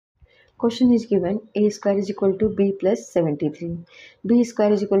Question is given a square is equal to b plus 73, b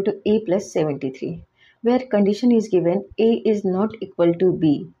square is equal to a plus 73. Where condition is given a is not equal to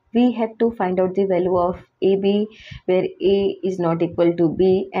b, we have to find out the value of ab where a is not equal to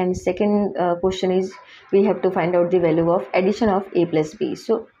b, and second question is we have to find out the value of addition of a plus b.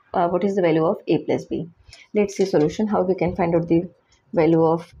 So what is the value of a plus b? Let's see solution, how we can find out the value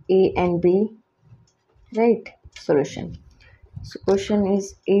of a and b. Right, solution. So question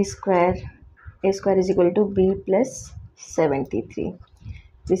is a square is equal to b plus 73.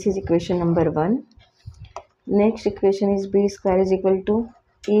 This is equation number 1. Next equation is b square is equal to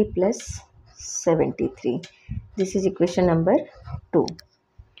a plus 73. This is equation number 2.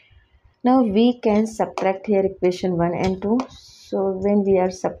 Now we can subtract here equation 1 and 2. So when we are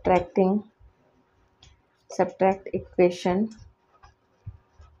subtract equation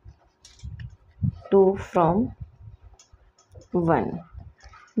 2 from 1,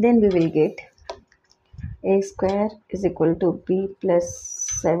 then we will get a square is equal to b plus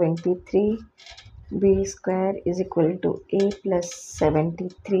 73, b square is equal to a plus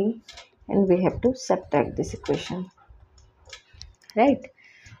 73, and we have to subtract this equation, right?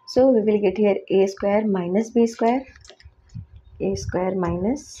 So we will get here a square minus b square, a square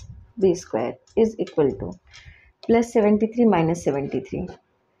minus b square is equal to plus 73 minus 73.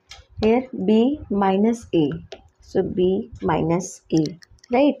 Here b minus a, so b minus a,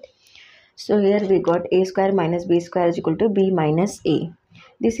 right? So here we got a square minus b square is equal to b minus a.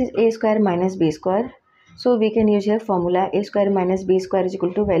 This is a square minus b square. So we can use here formula a square minus b square is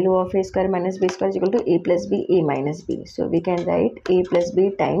equal to value of a square minus b square is equal to a plus b, a minus b. So we can write a plus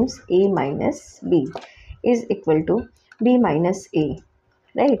b times a minus b is equal to b minus a,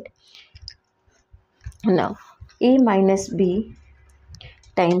 right? Now a minus b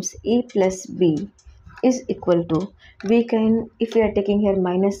times a plus b is equal to, we can, if we are taking here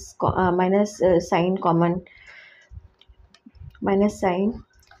sign common, minus sign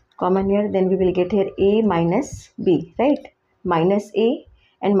common here, then we will get here a minus b, right? Minus a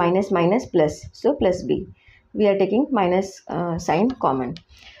and minus minus plus, so plus b. We are taking minus sign common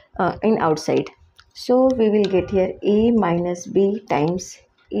in outside. So we will get here a minus b times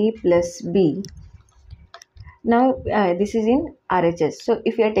a plus b. Now this is in RHS. So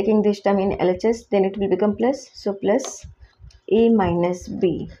if you are taking this term in LHS, then it will become plus. So plus a minus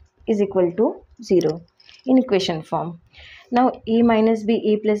b is equal to 0 in equation form. Now a minus b,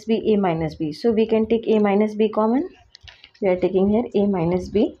 a plus b, a minus b. So we can take a minus b common. We are taking here a minus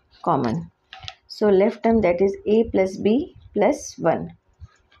b common. So left term, that is a plus b plus 1.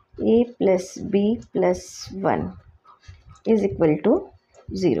 A plus b plus 1 is equal to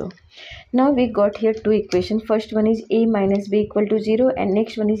 0. Now we got here two equations. First one is a minus b equal to 0, and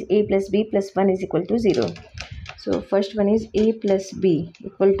next one is a plus b plus 1 is equal to 0. So first one is a plus b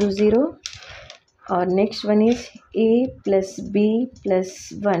equal to 0, or next one is a plus b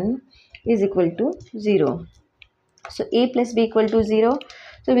plus 1 is equal to 0. So a plus b equal to 0.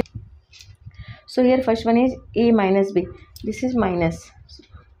 So here first one is a minus b. This is minus.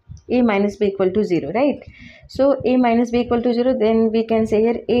 A minus b equal to 0, right? So a minus b equal to 0, then we can say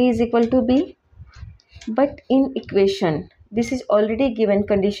here a is equal to b. But in equation, this is already given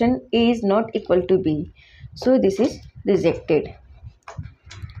condition a is not equal to b. So this is rejected,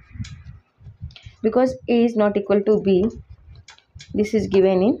 because a is not equal to b. This is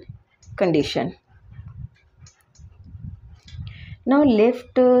given in condition. Now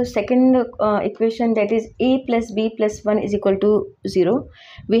left second equation, that is a plus b plus 1 is equal to 0.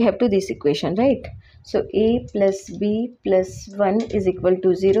 We have to this equation, right? So a plus b plus 1 is equal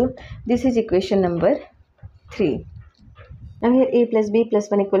to 0. This is equation number 3. Now here a plus b plus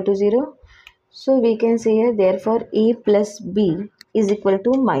 1 equal to 0. So we can say here therefore a plus b is equal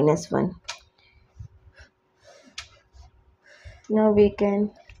to minus 1. Now we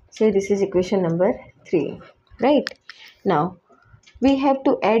can say this is equation number 3, right? Now we have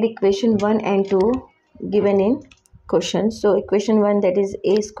to add equation 1 and 2 given in question. So equation 1, that is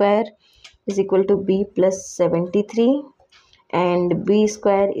a square is equal to b plus 73, and b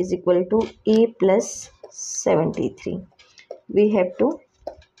square is equal to a plus 73. We have to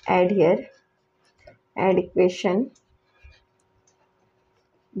add here, add equation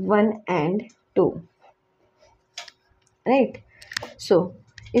 1 and 2, right? So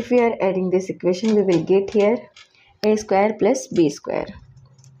if we are adding this equation, we will get here a square plus b square.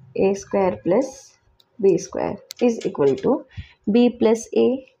 A square plus b square is equal to b plus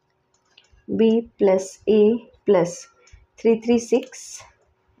a plus 3 3 6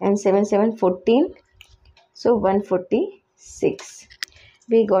 and 7 7 14. So 146.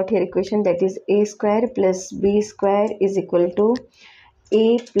 We got here equation, that is a square plus b square is equal to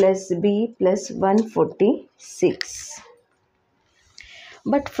a plus b plus 146.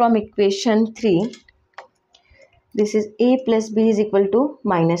 But from equation 3, this is a plus b is equal to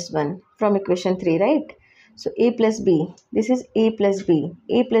minus 1 from equation 3, right? So a plus b, this is a plus b.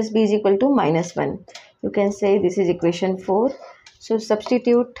 A plus b is equal to minus 1. You can say this is equation 4. So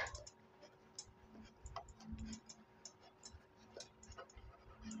substitute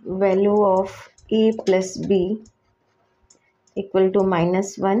value of a plus b equal to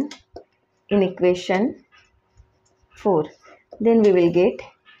minus 1 in equation 4. Then we will get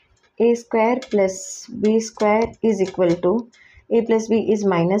a square plus b square is equal to a plus b is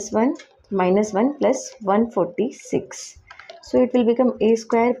minus 1 plus 146. So it will become a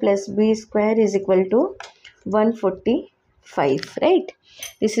square plus b square is equal to 145, right?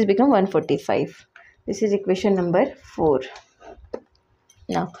 This is become 145. This is equation number 4.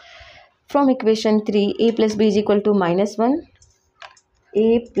 Now from equation 3, a plus b is equal to minus 1,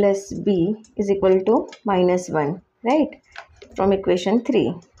 a plus b is equal to minus 1, right? From equation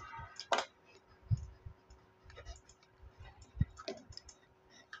 3.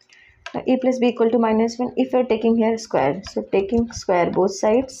 Now a plus b equal to minus 1, if you are taking here square, so taking square both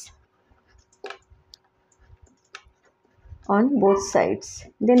sides, on both sides,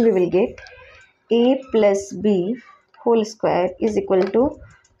 then we will get a plus b whole square is equal to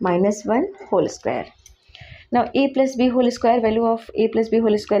minus 1 whole square. Now a plus b whole square, value of a plus b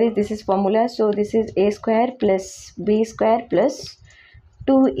whole square is, this is formula, so this is a square plus b square plus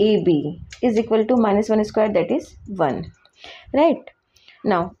 2ab is equal to minus 1 square, that is 1, right?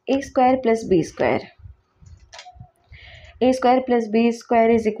 Now a square plus b square, a square plus b square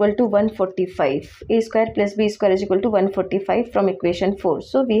is equal to 145. A square plus b square is equal to 145 from equation 4.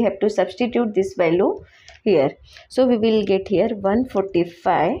 So we have to substitute this value here. So we will get here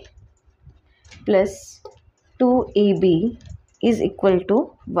 145 plus 2ab is equal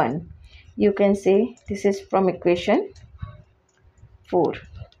to 1. You can say this is from equation 4.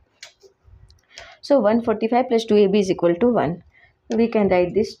 So 145 plus 2ab is equal to 1. We can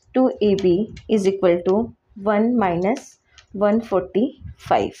write this 2ab is equal to 1 minus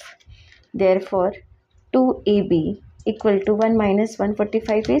 145. Therefore 2ab equal to 1 minus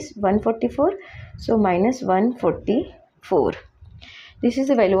 145 is 144. So minus 144. This is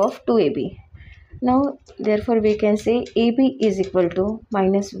the value of 2ab. Now therefore we can say ab is equal to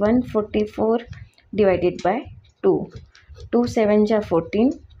minus 144 divided by 2. 2 7 ja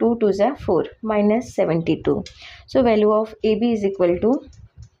 14, 2 2 ja 4, minus 72. So value of ab is equal to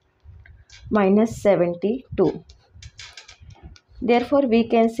minus 72. Therefore we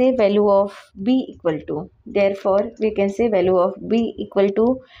can say value of b equal to,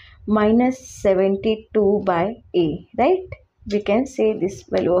 minus 72 by a, right? We can say this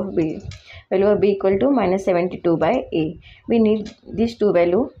value of b equal to minus 72 by a. We need these two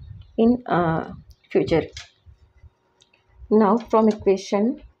value in future. Now from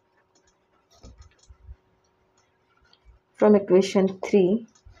equation 3,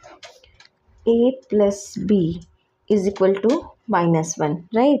 a plus b is equal to minus 1,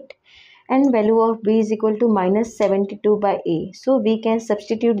 right? And value of b is equal to minus 72 by a. So we can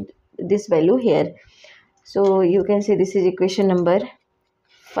substitute this value here. So you can say this is equation number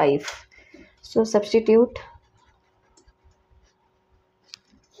 5. So substitute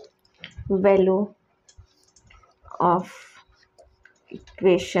value of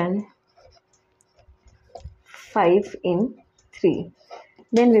equation 5 in 3.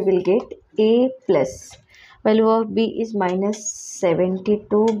 Then we will get a plus value of b is minus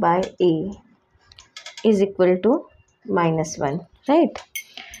 72 by a is equal to minus 1, right?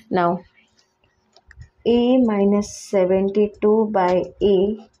 Now a minus 72 by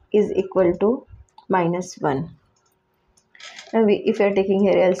a is equal to minus 1. Now if we are taking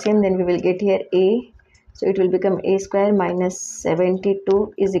here LCM, then we will get here a. So it will become a square minus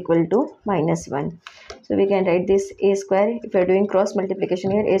 72 is equal to minus 1. So we can write this a square. If you are doing cross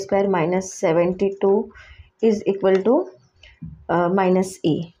multiplication here, a square minus 72 is equal to minus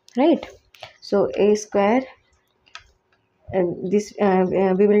a, right? So a square, and this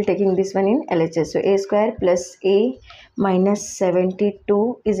we will taking this one in LHS. So a square plus a minus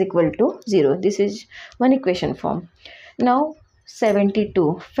 72 is equal to 0. This is one equation form. Now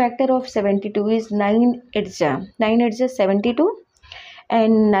 72, factor of 72 is 9 8 72,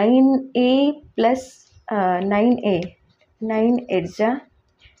 and 9a plus 9a, 9 8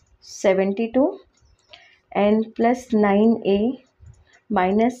 72, and plus 9a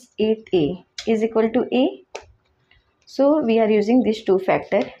minus 8a is equal to a. So we are using this two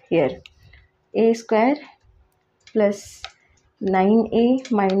factor here, a square plus 9a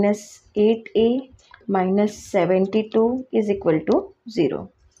minus 8a minus 72 is equal to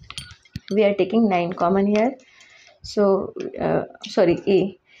 0. We are taking 9 common here. So,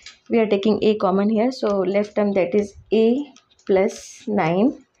 A. We are taking A common here. So, left term, that is A plus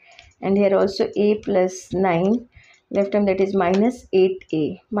 9. And here also A plus 9. Left term, that is minus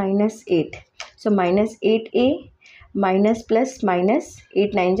 8A. Minus 8. So, minus 8A minus plus minus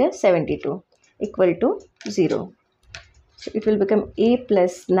 8 9 is 72 equal to 0. So, it will become A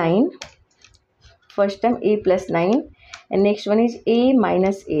plus 9. First term A plus 9. And next one is A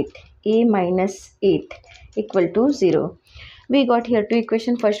minus 8. A minus 8 equal to 0. We got here two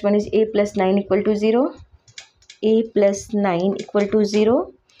equations. First one is A plus 9 equal to 0. A plus 9 equal to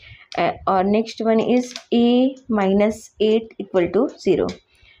 0. Or next one is A minus 8 equal to 0.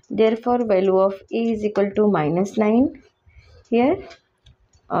 Therefore, value of A is equal to minus 9 here,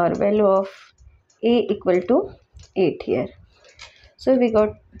 or value of A equal to 8 here. So, we got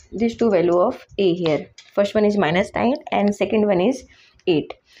these two value of A here. First one is minus 9 and second one is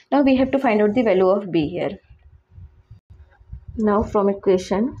 8. Now, we have to find out the value of B here. Now, from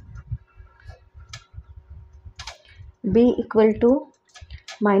equation B equal to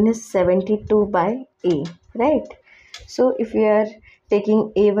minus 72 by A, right? So, if we are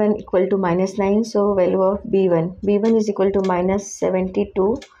taking A1 equal to minus 9, so value of B1 is equal to minus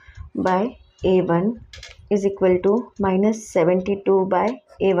 72 by A1 is equal to minus 72 by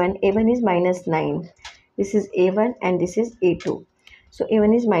A1 is minus 9. This is A1 and this is A2. So,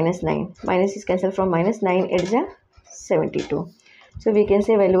 A1 is minus 9. Minus is cancelled from minus 9, it is 72. So, we can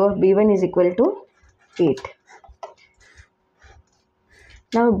say value of B1 is equal to 8.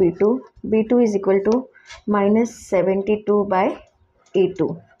 Now B2 is equal to minus 72 by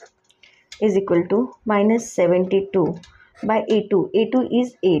A2 is equal to minus 72 by A2. A2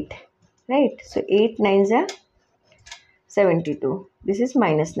 is 8, right? So 8 9s are 72. This is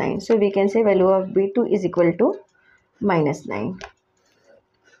minus 9. So we can say value of B2 is equal to minus 9.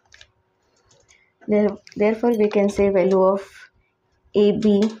 Therefore we can say value of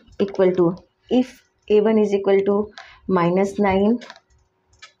AB equal to, if A1 is equal to minus 9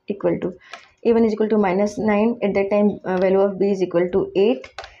 equal to A1 is equal to minus 9, at that time value of B is equal to 8,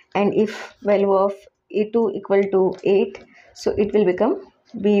 and if value of A2 equal to 8, so it will become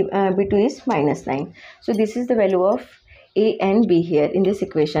B2 is minus 9. So this is the value of A and B here in this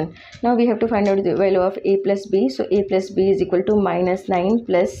equation. Now we have to find out the value of A plus B. So A plus B is equal to minus 9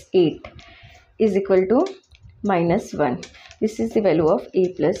 plus 8 is equal to minus 1. This is the value of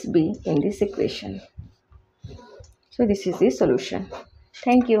A plus B in this equation. So this is the solution.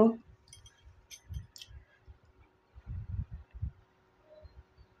 Thank you.